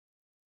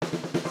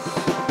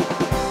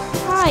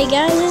Hi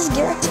guys, this is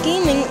Garrett's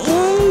Gaming,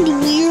 and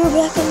we're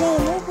back on the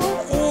mobile,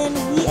 and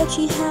we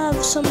actually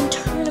have some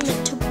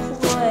tournament to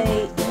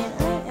play, and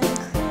I am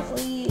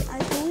currently, I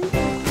believe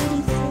I'm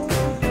 84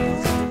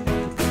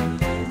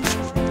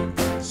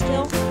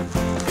 still.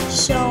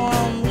 So,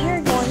 we are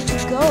going to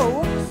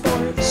go for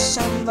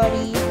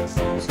somebody.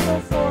 Let's go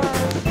for,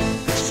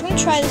 I'm going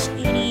to try this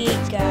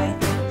 88 guy.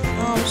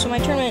 So my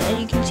tournament, as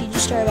you can see,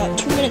 just started about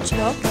 2 minutes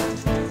ago.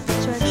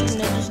 So we're actually going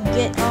to just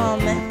get,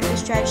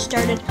 this drive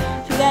started.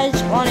 If you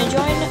guys want to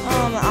join,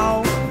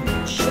 I'll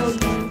show you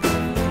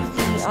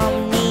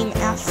the name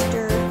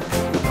after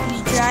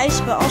these drives.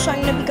 But also,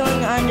 I'm going to be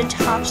going on to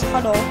Topps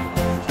Huddle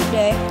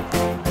today. I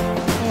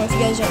don't know if you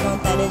guys don't know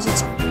what that is.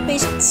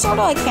 It's sort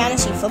of like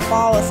fantasy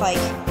football with like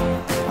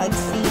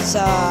these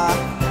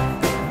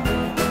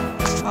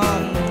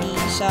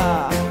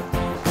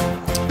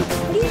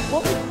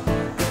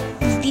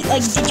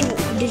like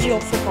digital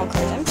football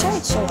cards. I'm sorry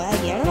it's so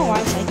laggy. I don't know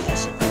why it's like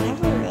this. It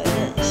never really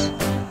is.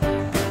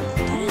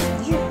 That is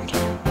weird.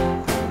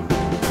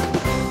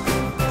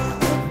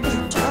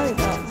 I'm sorry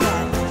about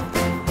that.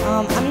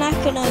 I'm not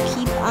gonna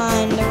keep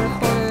on the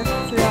recorder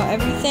throughout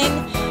everything,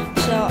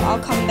 so I'll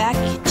come back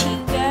to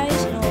you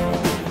guys in a little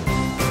bit.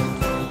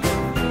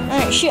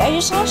 Alright, shoot, I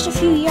just lost a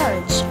few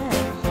yards.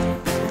 Alright.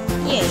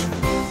 Yay.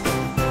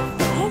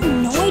 I have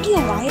no idea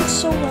why it's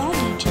so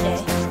laggy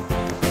today.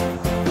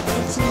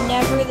 It's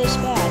never this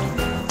bad.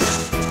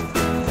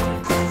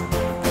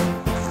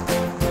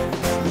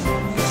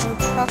 There's no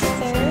truck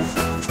there.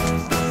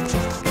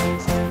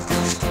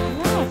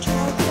 No, it's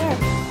right there.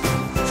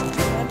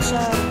 That's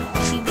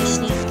QB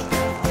sneak.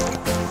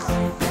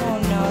 Oh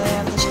no, they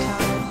have this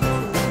counter.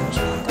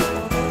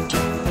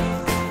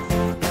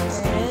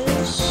 There it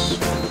is.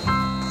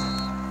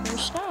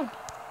 First down.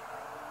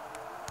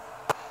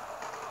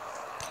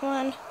 Come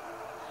on.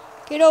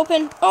 Get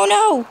open. Oh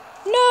no!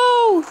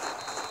 No!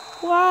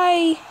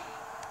 Why?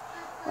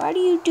 Why do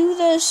you do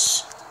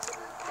this?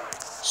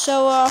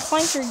 So,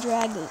 flanker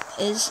drag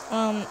is,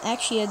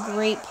 actually a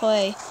great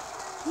play.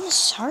 I'm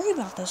sorry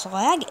about this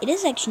lag. It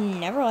is actually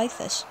never like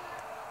this.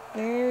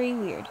 Very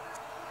weird.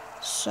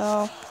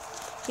 So,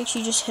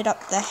 actually just hit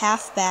up the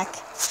halfback,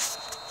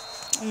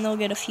 and they'll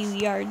get a few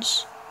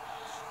yards.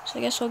 So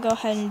I guess we'll go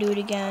ahead and do it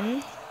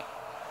again.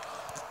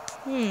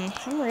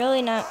 I'm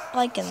really not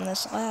liking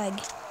this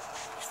lag.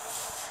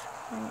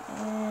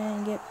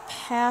 And get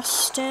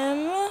past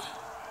him.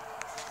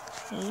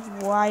 He's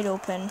wide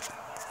open.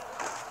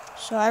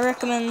 So I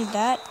recommend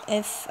that.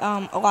 If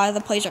a lot of the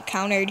plays are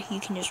countered,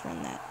 you can just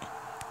run that.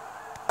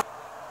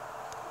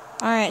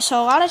 Alright,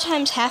 so a lot of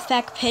times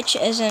halfback pitch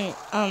isn't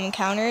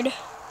countered.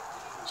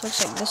 So it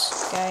looks like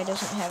this guy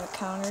doesn't have it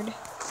countered.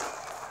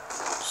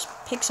 Just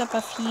picks up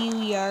a few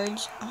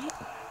yards.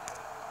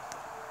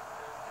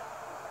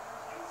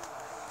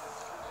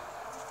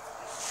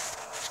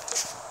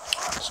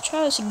 Let's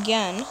try this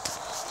again.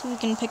 See if we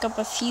can pick up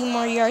a few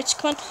more yards.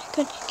 Come on,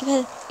 give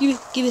it.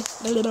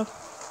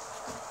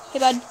 Hey,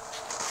 bud.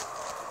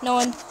 No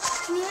one.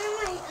 Can you wear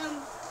my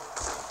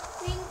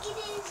blanket?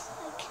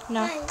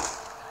 No.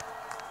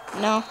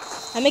 No.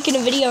 I'm making a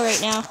video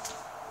right now.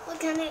 What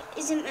kind of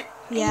is it?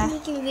 Yeah. I'm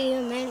making a video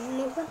on my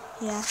mobile.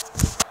 Yeah.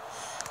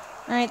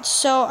 Alright,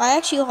 so I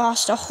actually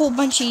lost a whole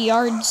bunch of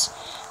yards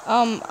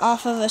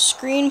off of a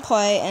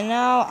screenplay, and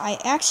now I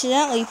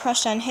accidentally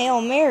pressed on Hail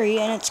Mary,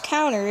 and it's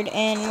countered,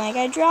 and like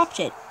I dropped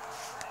it.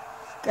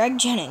 Greg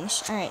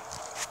Jennings. Alright.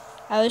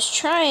 I was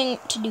trying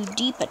to do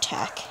deep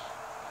attack,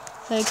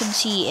 so I could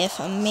see if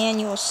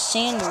Emmanuel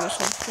Sanders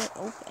would get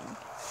open.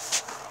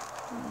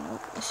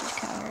 Nope, this is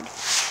countered.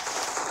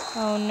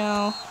 Oh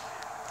no.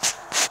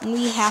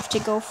 We have to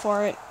go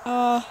for it.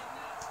 What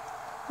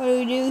do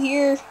we do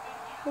here?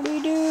 What do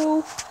we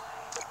do?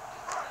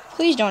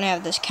 Please don't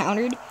have this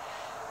countered.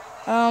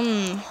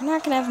 We're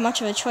not gonna have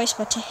much of a choice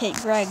but to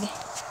hit Greg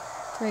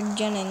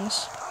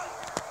Jennings.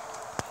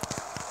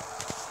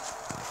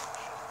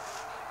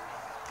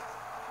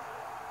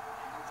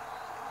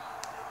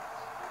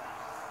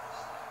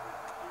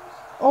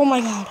 Oh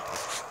my god.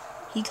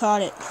 He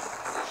caught it.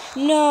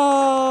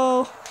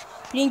 No!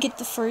 We didn't get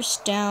the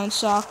first down,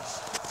 so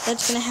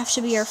that's gonna have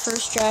to be our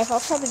first drive.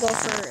 I'll probably go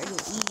for an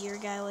easier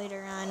guy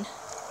later on.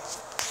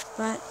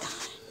 But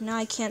now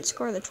I can't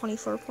score the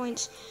 24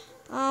 points.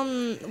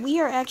 We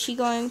are actually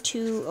going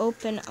to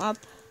open up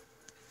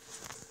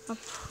a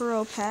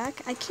pro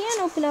pack. I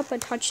can open up a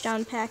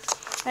touchdown pack.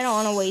 I don't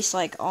want to waste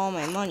like all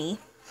my money.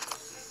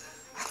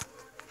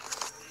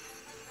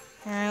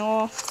 Alright,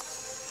 well,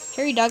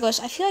 Harry Douglas.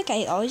 I feel like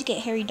I always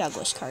get Harry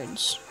Douglas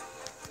cards.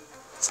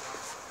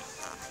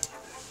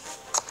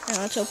 Alright,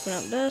 let's open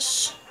up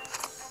this.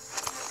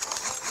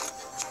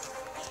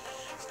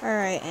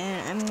 Alright,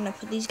 and I'm going to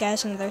put these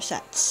guys in their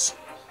sets.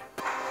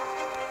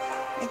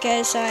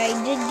 Okay, so I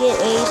did get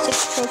a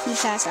 6 trophy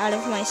pack out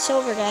of my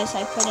silver guys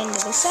I put into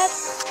the set.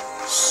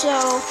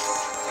 So,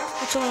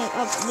 let's open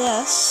up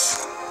this.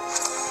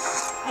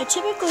 I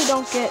typically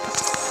don't get,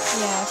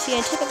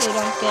 I typically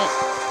don't get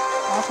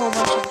a whole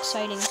bunch of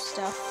exciting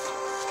stuff.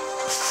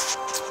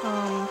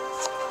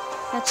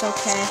 That's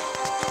okay.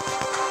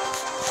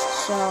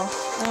 So,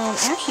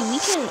 actually, we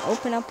can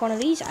open up one of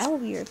these. I will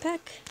be right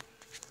back.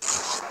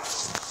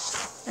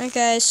 Alright,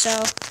 guys,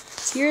 so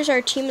here's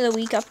our Team of the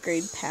Week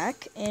upgrade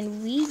pack,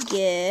 and we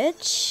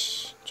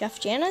get Jeff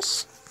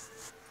Janis.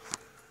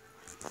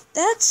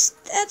 That's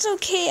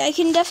okay. I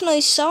can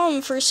definitely sell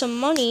him for some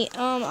money.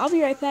 I'll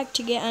be right back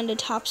to get onto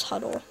Topps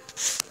Huddle.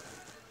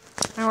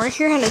 Now we're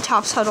here on the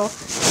Topps Huddle,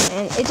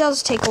 and it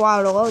does take a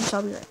while to load, so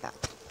I'll be right back.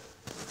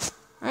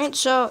 Alright,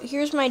 so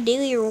here's my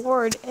daily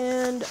reward,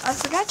 and I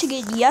forgot to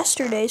get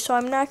yesterday, so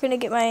I'm not gonna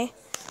get my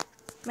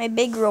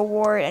big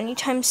reward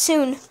anytime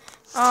soon.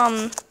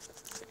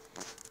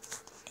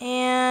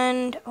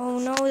 And oh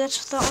no,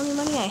 that's the only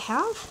money I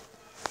have?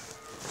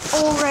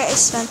 Oh right, I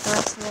spent the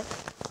rest of it.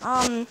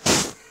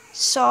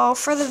 So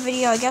for the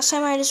video, I guess I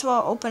might as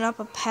well open up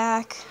a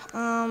pack.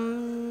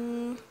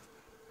 Let's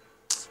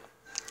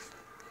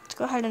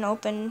go ahead and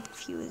open a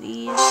few of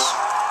these.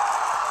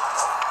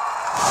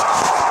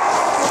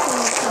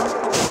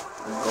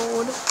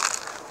 Gold.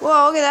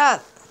 Whoa, look at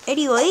that.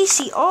 Eddie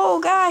Lacy. Oh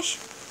gosh,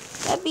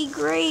 that'd be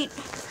great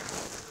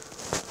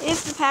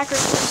if the Packers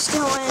were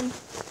still in.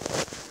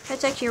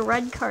 That's actually a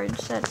red card.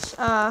 So that's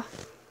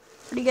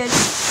pretty good.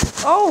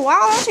 Oh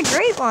wow, that's a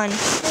great one.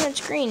 And it's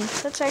green.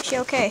 That's actually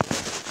okay.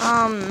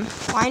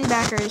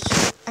 Linebackers,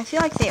 I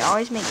feel like they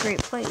always make great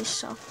plays,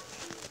 so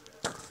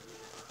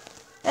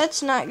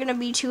that's not gonna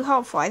be too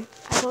helpful. I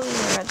believe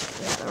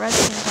the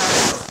Redskins are,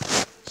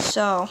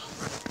 so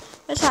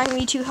that's not gonna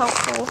be too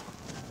helpful.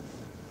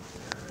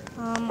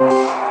 But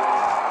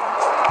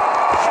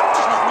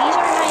these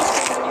are nice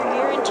because they're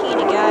guaranteed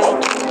a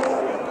guide to the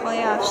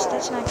playoffs.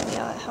 That's not gonna be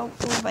all that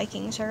helpful.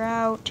 Vikings are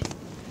out.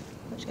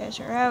 Those guys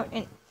are out,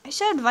 and I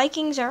said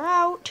Vikings are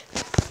out.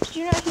 Did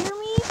you not hear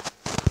me?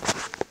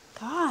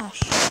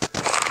 Gosh,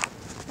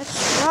 that's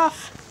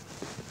rough.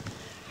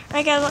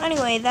 Alright guys, well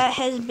anyway, that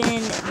has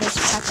been this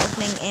pack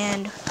opening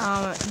and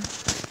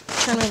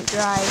tournament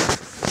drive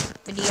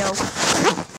video.